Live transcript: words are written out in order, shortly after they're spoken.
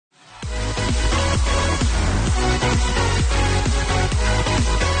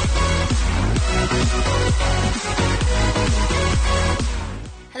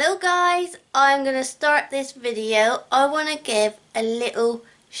I'm going to start this video, I want to give a little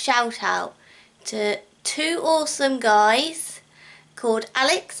shout out to two awesome guys called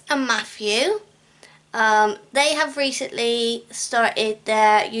Alex and Matthew. They have recently started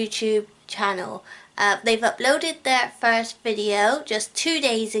their YouTube channel. They've uploaded their first video just 2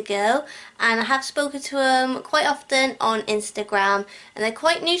 days ago, and I have spoken to them quite often on Instagram, and they're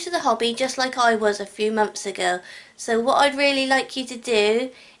quite new to the hobby just like I was a few months ago. So what I'd really like you to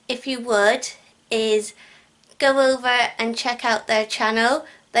do, if you would, is go over and check out their channel.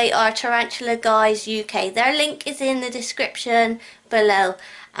 They are Tarantula Guys UK. Their link is in the description below,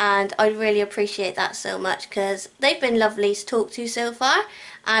 and I really appreciate that so much because they've been lovely to talk to so far,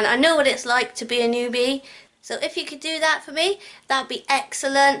 and I know what it's like to be a newbie. So if you could do that for me, that'd be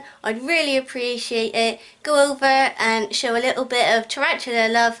excellent. I'd really appreciate it. Go over and show a little bit of Tarantula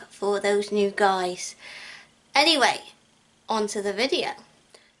love for those new guys. Anyway, on to the video.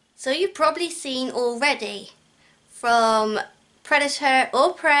 So you've probably seen already from Predator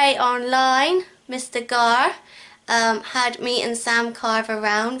or Prey Online, Mr. Gar had me and Sam carve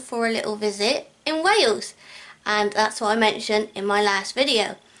around for a little visit in Wales, and that's what I mentioned in my last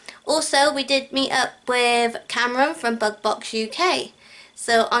video. Also, we did meet up with Cameron from Bugbox UK,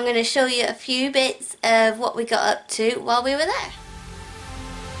 so I'm going to show you a few bits of what we got up to while we were there.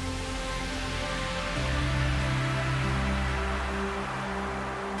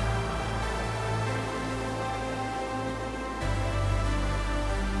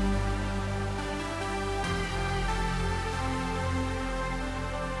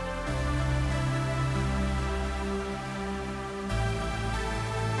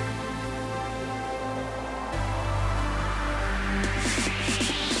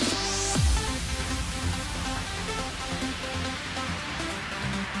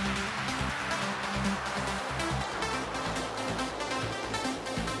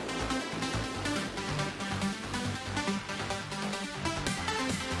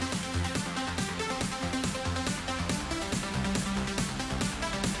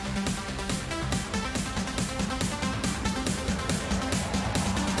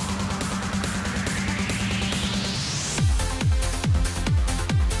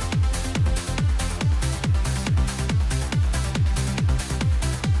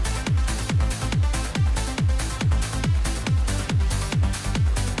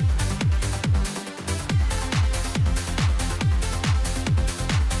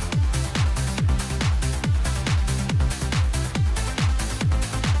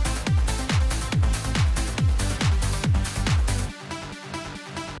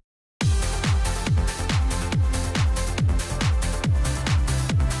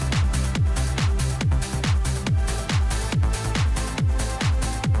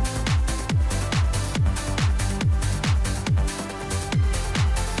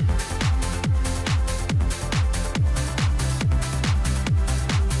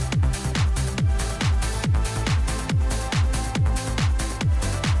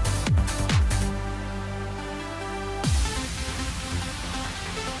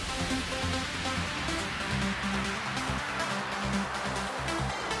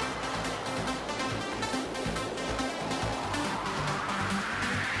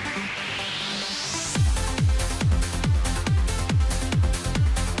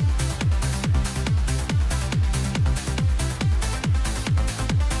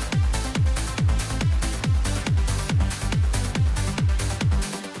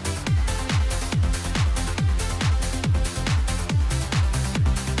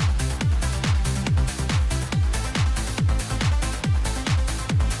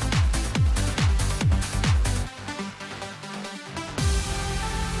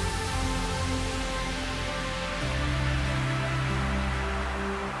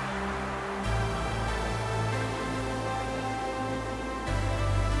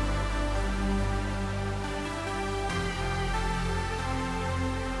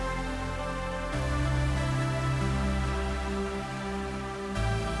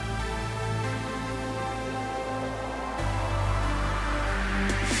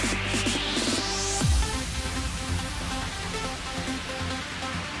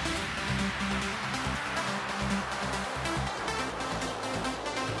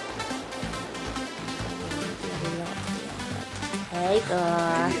 Hey,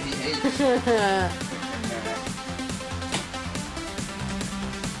 Gar.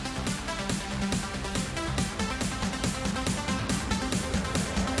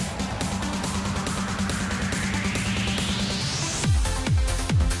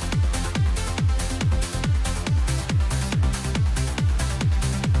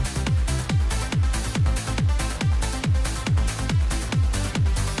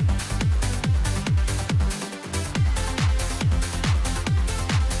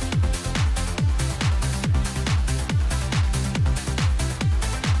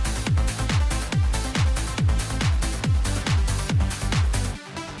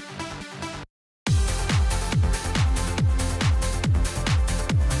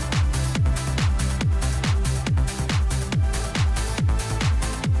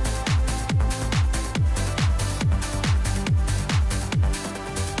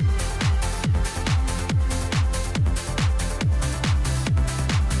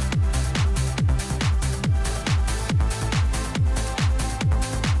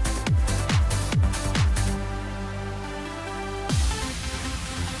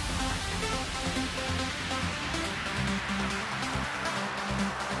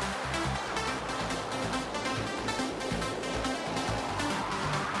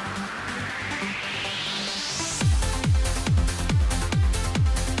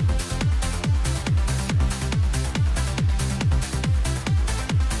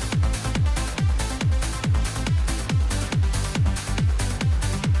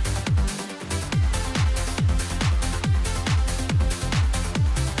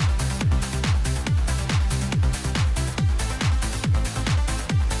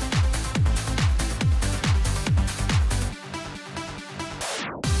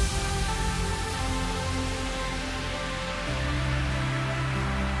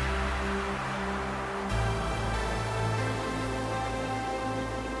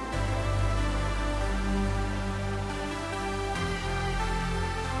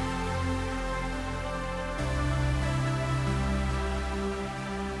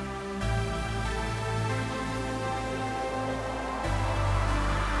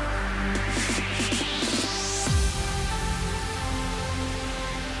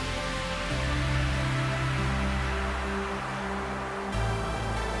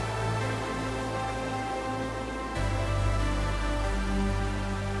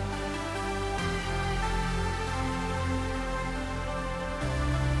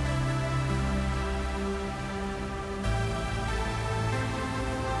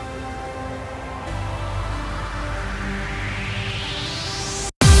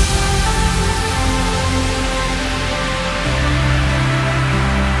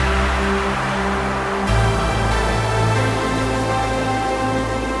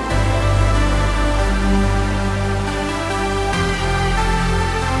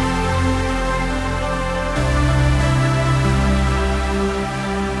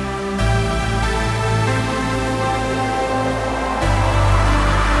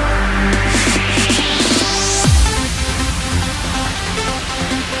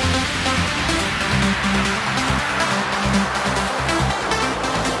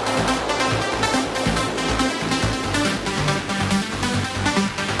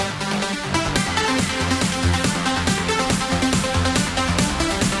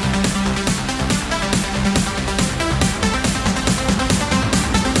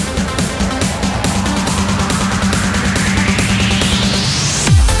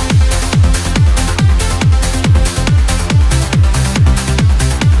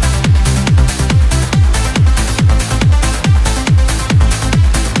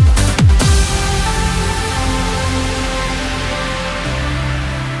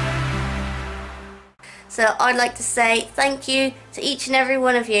 So I'd like to say thank you to each and every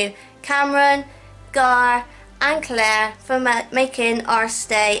one of you, Cameron, Gar and Claire, for making our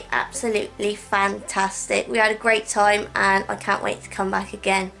stay absolutely fantastic. We had a great time and I can't wait to come back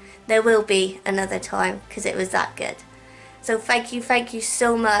again. There will be another time because it was that good. So thank you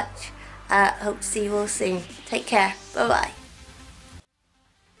so much. Hope to see you all soon. Take care. Bye bye.